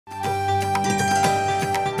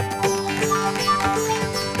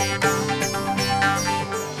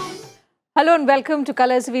Hello and welcome to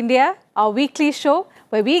Colours of India, our weekly show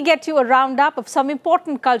where we get you a roundup of some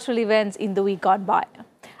important cultural events in the week gone by.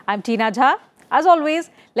 I'm Teena Azhar. As always,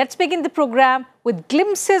 let's begin the program with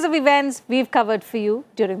glimpses of events we've covered for you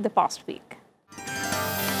during the past week.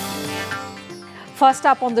 First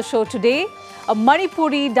up on the show today, a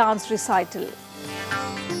Manipuri dance recital.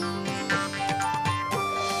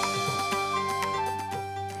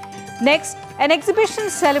 Next, an exhibition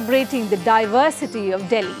celebrating the diversity of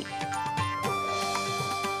Delhi.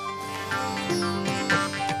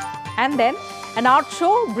 And then, an art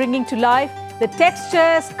show bringing to life the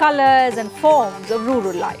textures, colours and forms of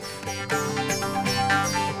rural life.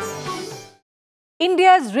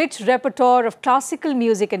 India's rich repertoire of classical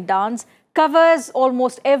music and dance covers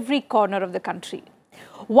almost every corner of the country.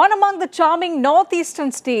 One among the charming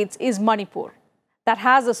northeastern states is Manipur, that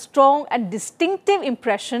has a strong and distinctive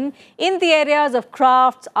impression in the areas of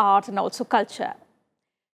crafts, art and also culture.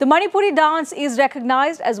 The Manipuri dance is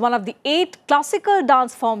recognized as one of the 8 classical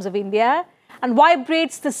dance forms of India and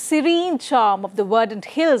vibrates the serene charm of the verdant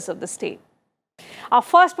hills of the state. Our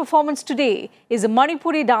first performance today is a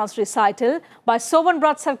Manipuri dance recital by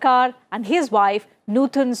Sobanbrat Sarkar and his wife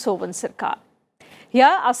Nutan Soban Sarkar. Here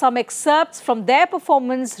are some excerpts from their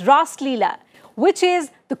performance Ras Leela, which is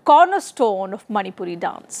the cornerstone of Manipuri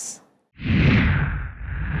dance.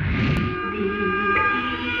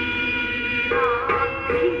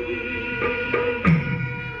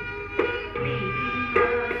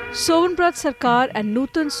 Sobanbrat Sarkar and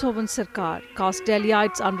Nutan Soban Sarkar cast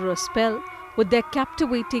Delhiites under a spell with their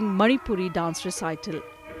captivating Manipuri dance recital.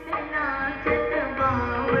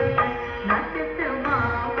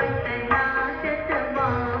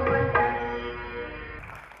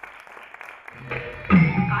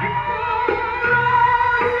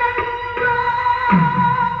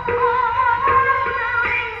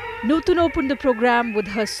 Nutan opened the program with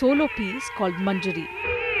her solo piece called Manjari.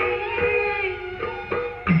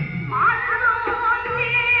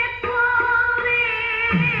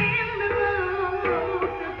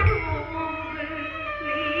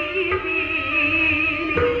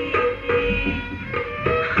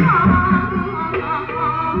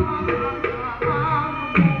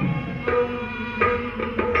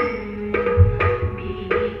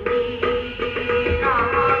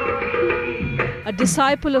 A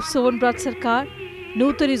disciple of Sobanbrat Sarkar,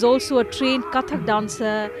 Nutan is also a trained Kathak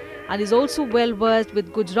dancer and is also well versed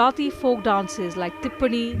with Gujarati folk dances like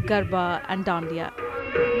Tippani, Garba and Dandiya.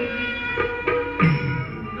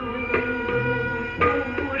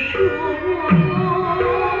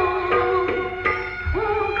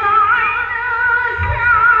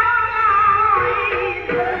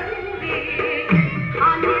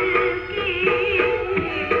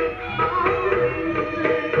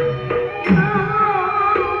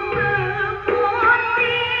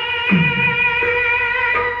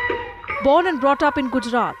 Born and brought up in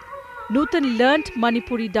Gujarat, Nutan learnt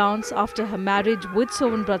Manipuri dance after her marriage with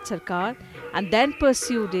Sobanbrat Sarkar and then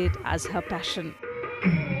pursued it as her passion.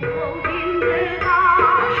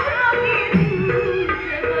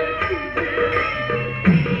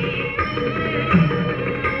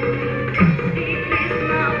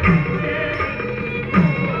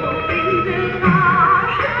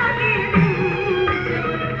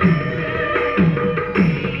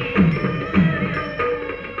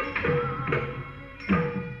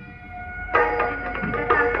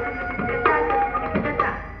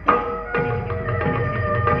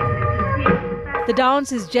 The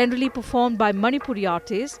dance is generally performed by Manipuri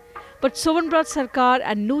artists, but Sobanbrat Sarkar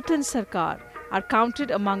and Nutan Sarkar are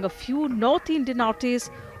counted among a few North Indian artists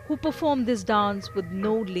who perform this dance with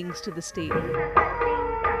no links to the state.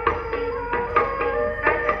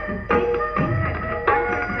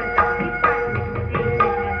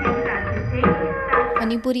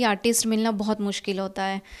 Manipuri artist मिलना बहुत मुश्किल होता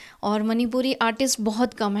है और Manipuri artist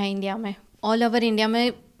बहुत कम है India में. All over India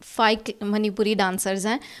में 5 मणिपुरी डांसर्स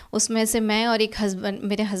हैं, उसमें से मैं और एक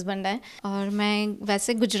मेरे हस्बैंड हैं और मैं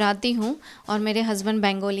वैसे गुजराती हूँ और मेरे हस्बैंड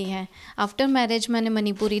बंगाली हैं. आफ्टर मैरिज मैंने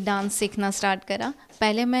मणिपुरी डांस सीखना स्टार्ट करा.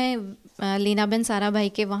 पहले मैं लीनाबेन सारा भाई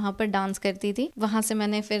के वहाँ पर डांस करती थी. वहाँ से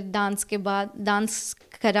मैंने फिर डांस के बाद डांस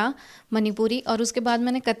करा मणिपुरी और उसके बाद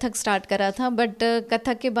मैंने कथक स्टार्ट करा था. बट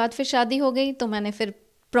कथक के बाद फिर शादी हो गई तो मैंने फिर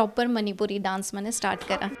प्रॉपर मणिपुरी डांस मैंने स्टार्ट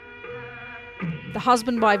करा. The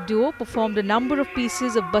husband-wife duo performed a number of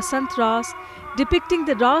pieces of Basant Ras depicting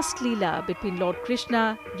the Ras Leela between Lord Krishna,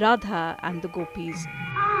 Radha and the Gopis.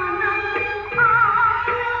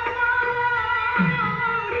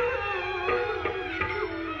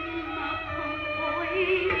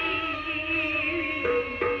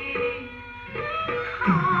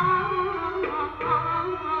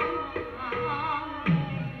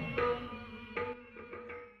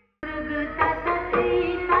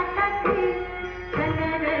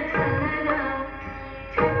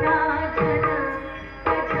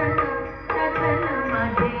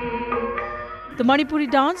 The Manipuri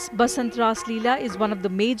dance, Basant Ras Leela, is one of the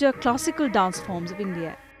major classical dance forms of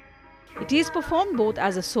India. It is performed both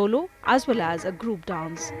as a solo as well as a group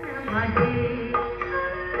dance.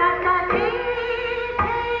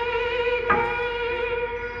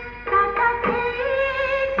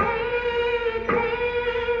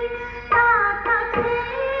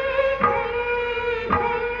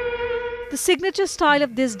 The signature style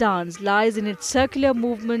of this dance lies in its circular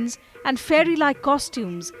movements and fairy-like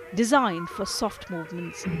costumes designed for soft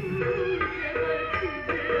movements.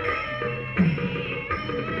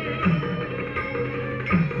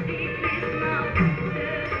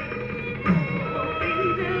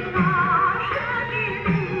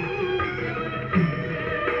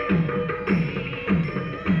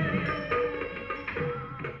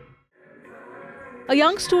 A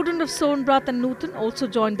young student of Sonbrat and Nutan also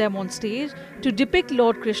joined them on stage to depict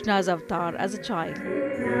Lord Krishna's avatar as a child.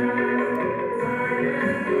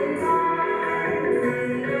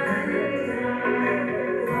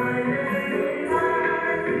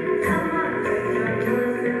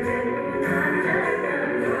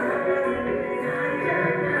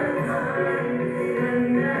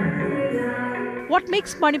 What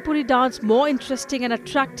makes Manipuri dance more interesting and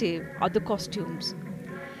attractive are the costumes.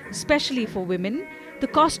 Especially for women, the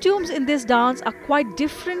costumes in this dance are quite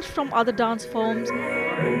different from other dance forms.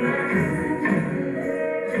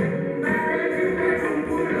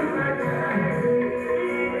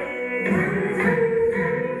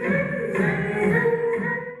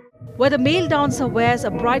 Where the male dancer wears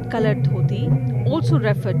a bright coloured dhoti, also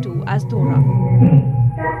referred to as dora.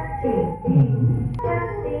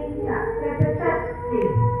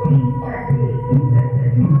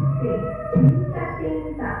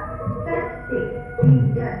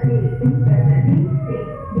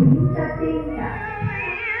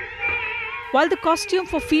 While the costume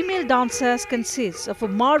for female dancers consists of a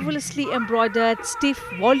marvellously embroidered stiff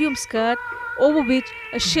volume skirt over which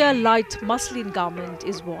a sheer light muslin garment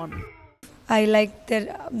is worn. I like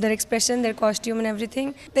their expression, their costume and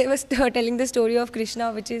everything. They were telling the story of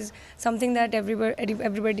Krishna, which is something that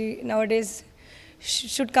everybody nowadays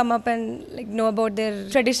should come up and know about their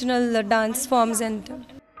traditional dance forms. And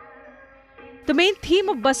the main theme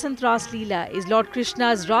of Basant Ras Leela is Lord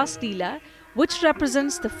Krishna's Ras Leela, which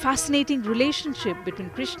represents the fascinating relationship between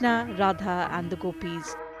Krishna, Radha and the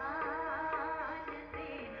gopis.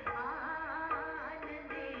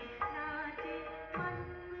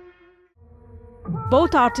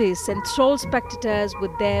 Both artists enthrall spectators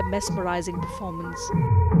with their mesmerizing performance.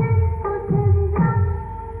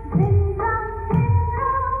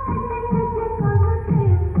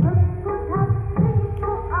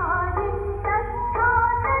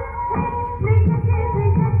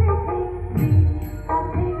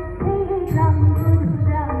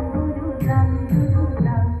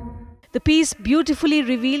 The piece beautifully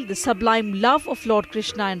revealed the sublime love of Lord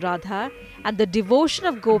Krishna and Radha and the devotion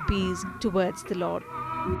of gopis towards the Lord.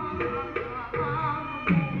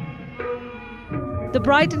 The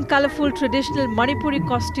bright and colourful traditional Manipuri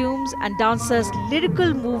costumes and dancers'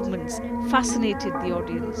 lyrical movements fascinated the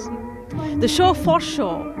audience. The show for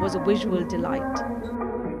sure was a visual delight.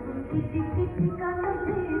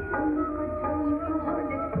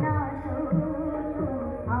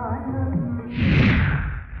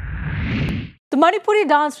 The Manipuri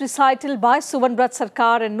dance recital by Suvanbrat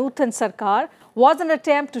Sarkar and Nutan Sarkar was an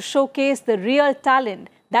attempt to showcase the real talent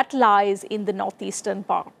that lies in the northeastern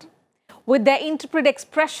part. With their intricate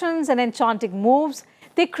expressions and enchanting moves,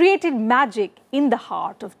 they created magic in the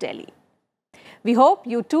heart of Delhi. We hope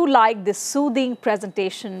you too like this soothing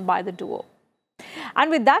presentation by the duo. And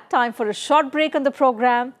with that, time for a short break on the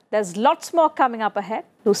program. There's lots more coming up ahead.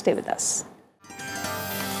 Do stay with us.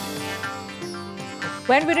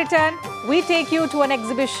 When we return, we take you to an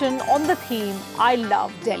exhibition on the theme, I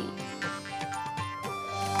Love Delhi.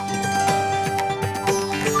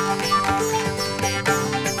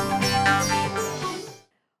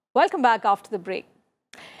 Welcome back after the break.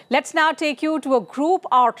 Let's now take you to a group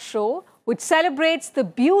art show which celebrates the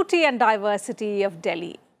beauty and diversity of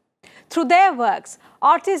Delhi. Through their works,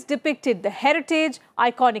 artists depicted the heritage,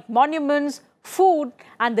 iconic monuments, food,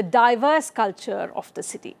 and the diverse culture of the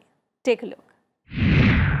city. Take a look.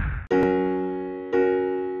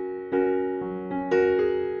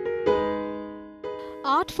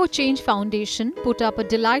 Art for Change Foundation put up a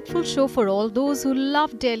delightful show for all those who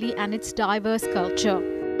love Delhi and its diverse culture.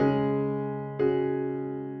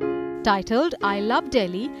 Titled I Love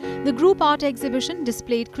Delhi, the group art exhibition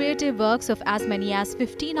displayed creative works of as many as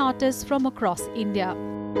 15 artists from across India.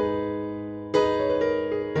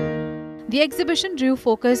 The exhibition drew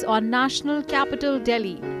focus on national capital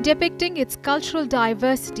Delhi, depicting its cultural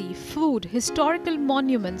diversity, food, historical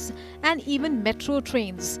monuments, and even metro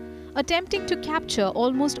trains, attempting to capture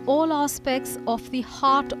almost all aspects of the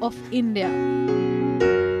heart of India.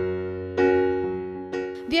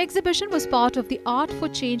 The exhibition was part of the Art for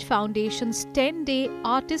Change Foundation's 10-day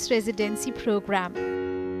artist residency program.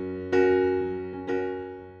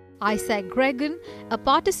 Isaac Gregan, a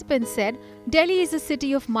participant, said, Delhi is a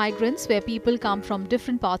city of migrants where people come from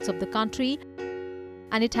different parts of the country,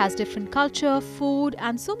 and it has different culture, food,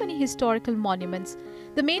 and so many historical monuments.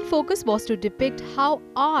 The main focus was to depict how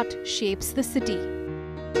art shapes the city.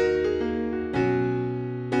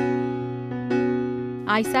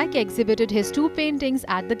 Isaac exhibited his 2 paintings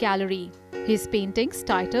at the gallery. His paintings,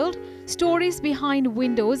 titled Stories Behind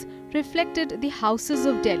Windows, reflected the houses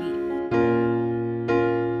of Delhi.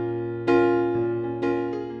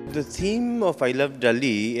 The theme of I Love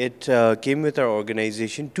Delhi, it came with our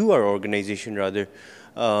organization, some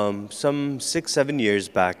 6-7 years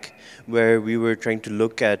back, where we were trying to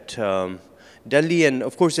look at Delhi, and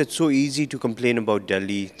of course it's so easy to complain about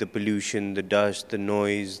Delhi, the pollution, the dust, the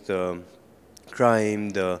noise, the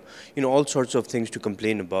crime, all sorts of things to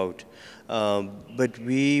complain about. But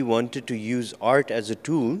we wanted to use art as a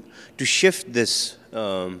tool to shift this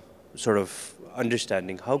sort of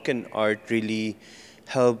understanding. How can art really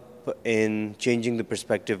help in changing the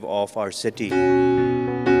perspective of our city?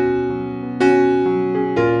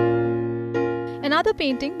 Another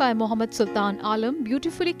painting by Mohammad Sultan Alam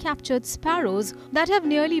beautifully captured sparrows that have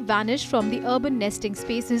nearly vanished from the urban nesting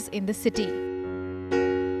spaces in the city.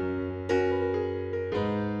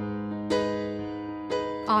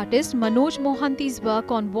 Artist Manoj Mohanty's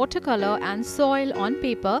work on watercolor and soil on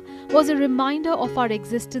paper was a reminder of our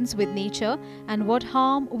existence with nature and what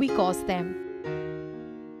harm we cause them.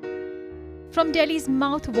 From Delhi's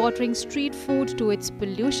mouth-watering street food to its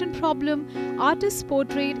pollution problem, artists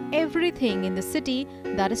portrayed everything in the city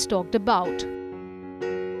that is talked about.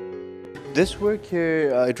 This work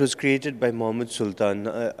here, it was created by Mohammad Sultan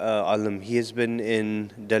Alam. He has been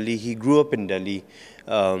in Delhi. He grew up in Delhi.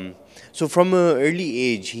 So from an early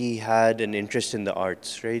age, he had an interest in the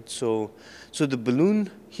arts, right? So the balloon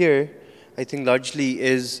here, I think largely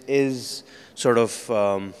is sort of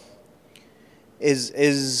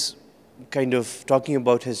is kind of talking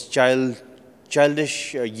about his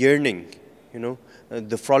childish yearning,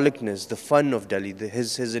 the frolicness, the fun of Delhi,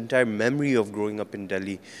 his entire memory of growing up in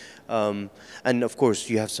Delhi. And of course,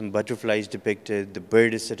 you have some butterflies depicted. The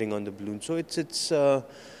bird is sitting on the balloon. So it's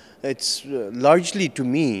largely, to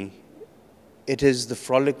me, it is the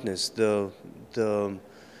frolicness, the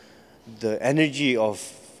energy of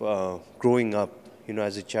growing up,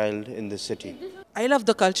 as a child in the city. I love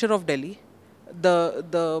the culture of Delhi,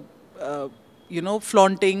 the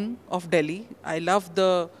flaunting of Delhi. I love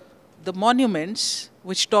the monuments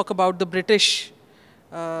which talk about the British,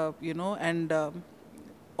 and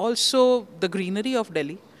also the greenery of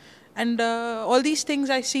Delhi. And all these things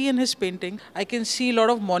I see in his painting. I can see a lot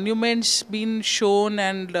of monuments being shown,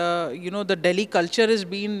 and the Delhi culture is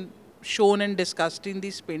being shown and discussed in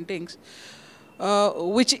these paintings,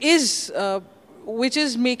 which is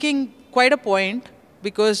making quite a point,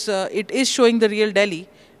 because it is showing the real Delhi.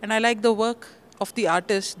 And I like the work of the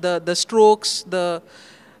artist, the strokes, the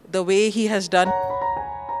way he has done.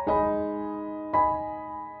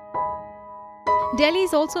 Delhi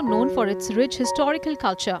is also known for its rich historical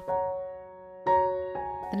culture.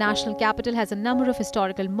 The national capital has a number of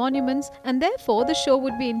historical monuments, and therefore the show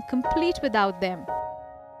would be incomplete without them.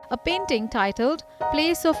 A painting titled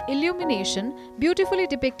Place of Illumination beautifully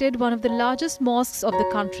depicted one of the largest mosques of the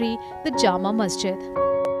country, the Jama Masjid.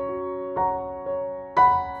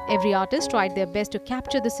 Every artist tried their best to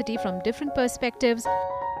capture the city from different perspectives.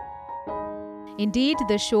 Indeed,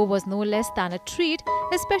 the show was no less than a treat,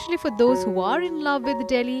 especially for those who are in love with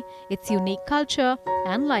Delhi, its unique culture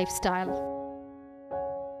and lifestyle.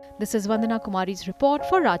 This is Vandana Kumari's report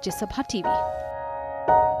for Rajya Sabha TV.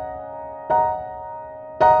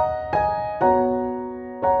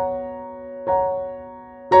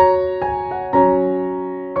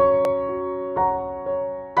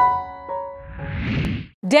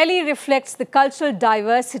 Delhi reflects the cultural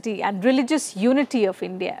diversity and religious unity of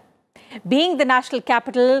India. Being the national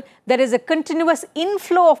capital, there is a continuous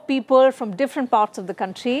inflow of people from different parts of the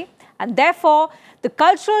country, and therefore, the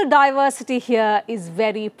cultural diversity here is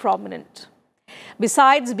very prominent.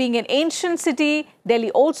 Besides being an ancient city,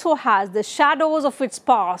 Delhi also has the shadows of its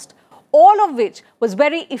past, all of which was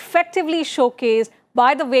very effectively showcased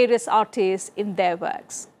by the various artists in their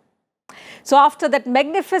works. So after that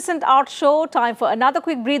magnificent art show, time for another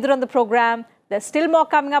quick breather on the program. There's still more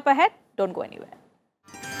coming up ahead. Don't go anywhere.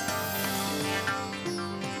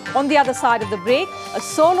 On the other side of the break, a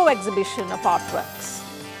solo exhibition of artworks.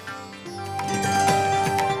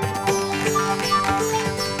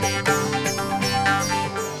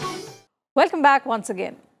 Welcome back once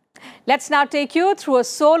again. Let's now take you through a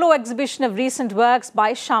solo exhibition of recent works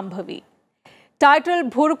by Shambhavi.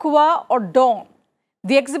 Titled Bhurkuva or Dawn,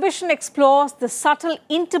 the exhibition explores the subtle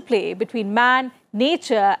interplay between man,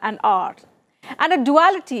 nature and art, and a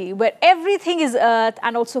duality where everything is earth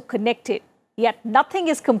and also connected, yet nothing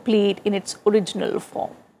is complete in its original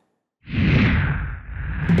form.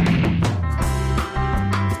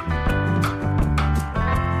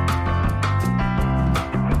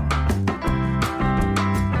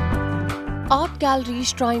 Art Gallery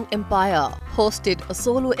Shrine Empire hosted a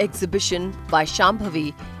solo exhibition by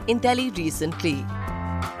Shambhavi in Delhi recently.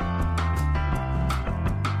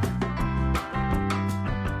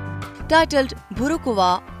 Titled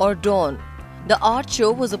Bhurkuva or Dawn, the art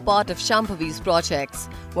show was a part of Shambhavi's projects,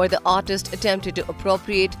 where the artist attempted to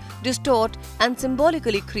appropriate, distort and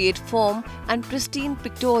symbolically create form and pristine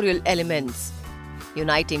pictorial elements,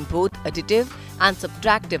 uniting both additive and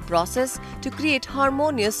subtractive process to create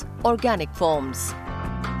harmonious organic forms.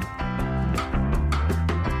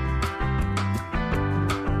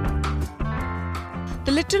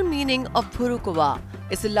 The literal meaning of Bhurkuva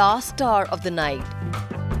is the last star of the night.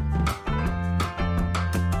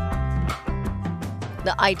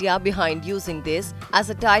 The idea behind using this as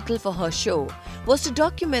a title for her show was to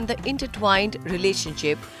document the intertwined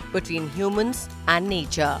relationship between humans and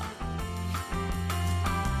nature.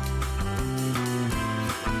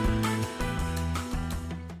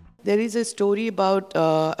 There is a story about,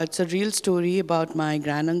 it's a real story about my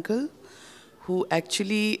granduncle, who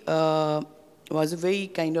actually was very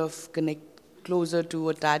kind of closer to,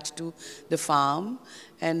 attached to the farm.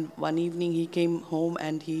 And one evening he came home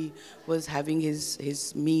and he was having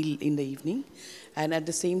his meal in the evening. And at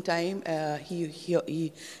the same time, he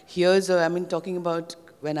hears, talking about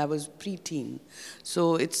when I was pre-teen.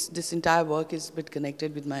 So this entire work is a bit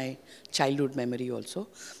connected with my childhood memory also.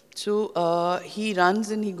 So he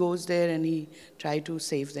runs and he goes there and he tries to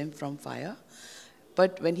save them from fire.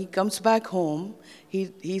 But when he comes back home, he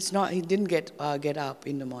didn't get up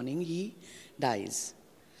in the morning. He dies.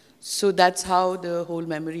 So that's how the whole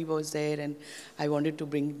memory was there, and I wanted to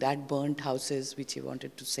bring that burnt houses which he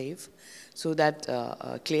wanted to save. So that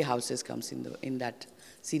clay houses comes in that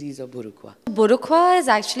series of Bhurkuva. Bhurkuva is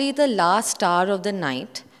actually the last star of the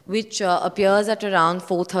night, which appears at around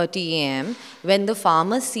 4:30 a.m. when the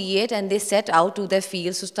farmers see it and they set out to their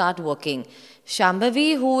fields to start working.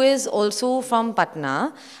 Shambhavi, who is also from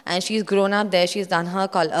Patna, and she's grown up there, she's done her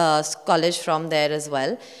college from there as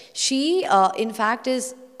well. She, in fact,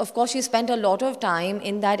 of course, she spent a lot of time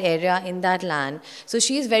in that area, in that land. So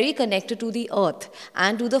she is very connected to the earth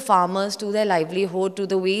and to the farmers, to their livelihood, to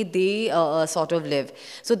the way they sort of live.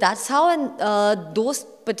 So that's how those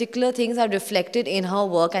particular things are reflected in her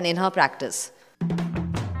work and in her practice.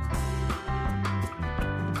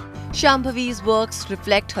 Shambhavi's works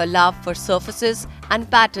reflect her love for surfaces and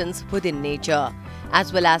patterns within nature,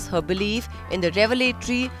 as well as her belief in the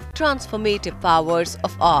revelatory, transformative powers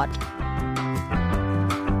of art.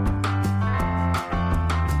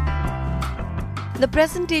 The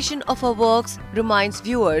presentation of her works reminds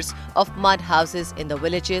viewers of mud houses in the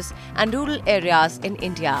villages and rural areas in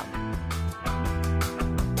India.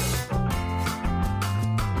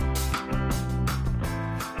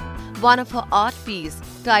 One of her art pieces,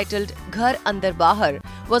 titled Ghar Andar Bahar,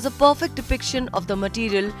 was a perfect depiction of the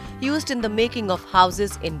material used in the making of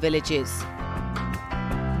houses in villages.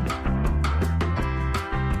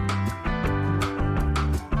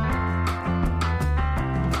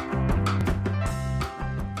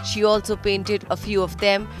 She also painted a few of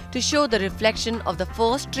them to show the reflection of the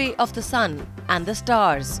first ray of the sun and the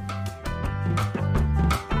stars.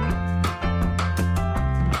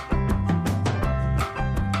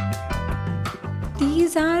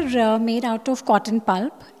 These are made out of cotton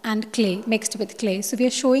pulp and clay, mixed with clay. So we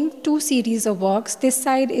are showing two series of works. This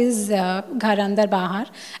side is Ghar Andar Bahar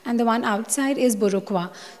and the one outside is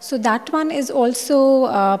Bhurkuva. So that one is also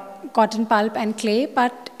cotton pulp and clay,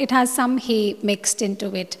 but it has some hay mixed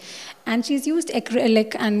into it. And she's used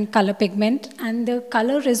acrylic and color pigment, and the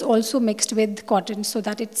color is also mixed with cotton so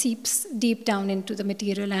that it seeps deep down into the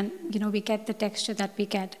material, and we get the texture that we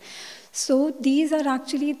get. So these are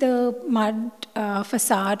actually the mud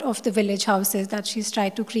facade of the village houses that she's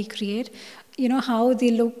tried to recreate, how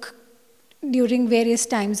they look during various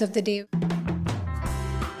times of the day.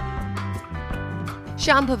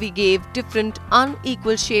 Shambhavi gave different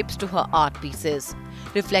unequal shapes to her art pieces.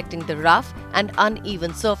 reflecting the rough and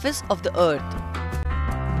uneven surface of the earth.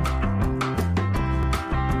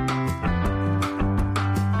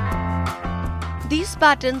 These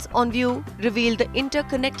patterns on view reveal the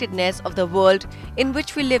interconnectedness of the world in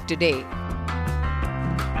which we live today.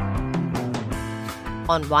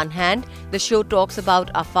 On one hand, the show talks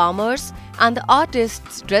about our farmers and the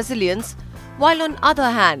artists' resilience, while on other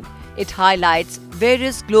hand, it highlights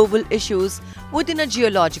various global issues within a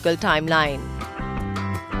geological timeline.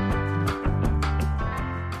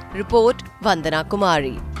 Report Vandana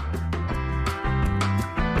Kumari.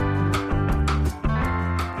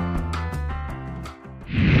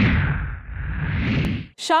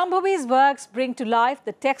 Shambhavi's works bring to life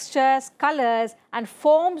the textures, colors and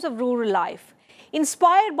forms of rural life,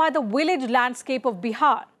 inspired by the village landscape of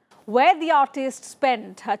Bihar, where the artist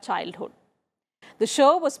spent her childhood. The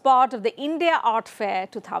show was part of the India Art Fair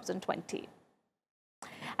 2020.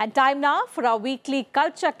 And time now for our weekly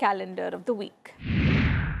culture calendar of the week.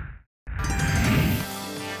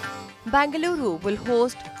 Bengaluru will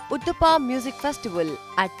host Uttapa Music Festival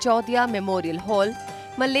at Chaudhya Memorial Hall,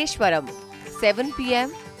 Malleshwaram, 7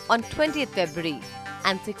 p.m. on 20th February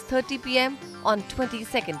and 6:30 p.m. on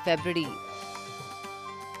 22nd February.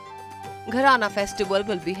 Gharana Festival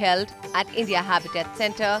will be held at India Habitat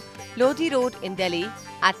Centre, Lodi Road in Delhi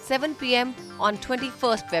at 7 p.m. on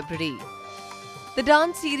 21st February. The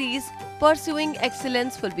dance series Pursuing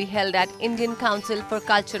Excellence will be held at Indian Council for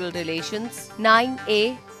Cultural Relations,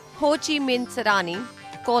 9A, Ho Chi Minh Sarani,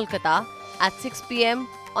 Kolkata at 6 p.m.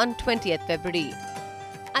 on 20th February.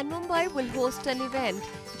 And Mumbai will host an event,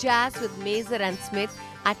 Jazz with Mazer and Smith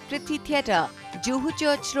at Prithvi Theatre, Juhu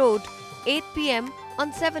Church Road, 8 p.m.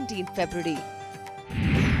 on 17th February.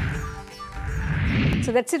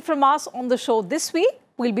 So that's it from us on the show this week.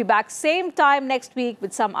 We'll be back same time next week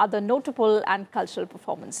with some other notable and cultural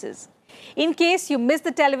performances. In case you missed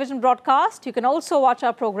the television broadcast, you can also watch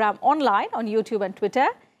our program online on YouTube and Twitter.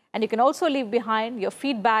 And you can also leave behind your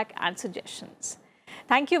feedback and suggestions.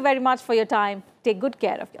 Thank you very much for your time. Take good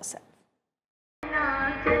care of yourself.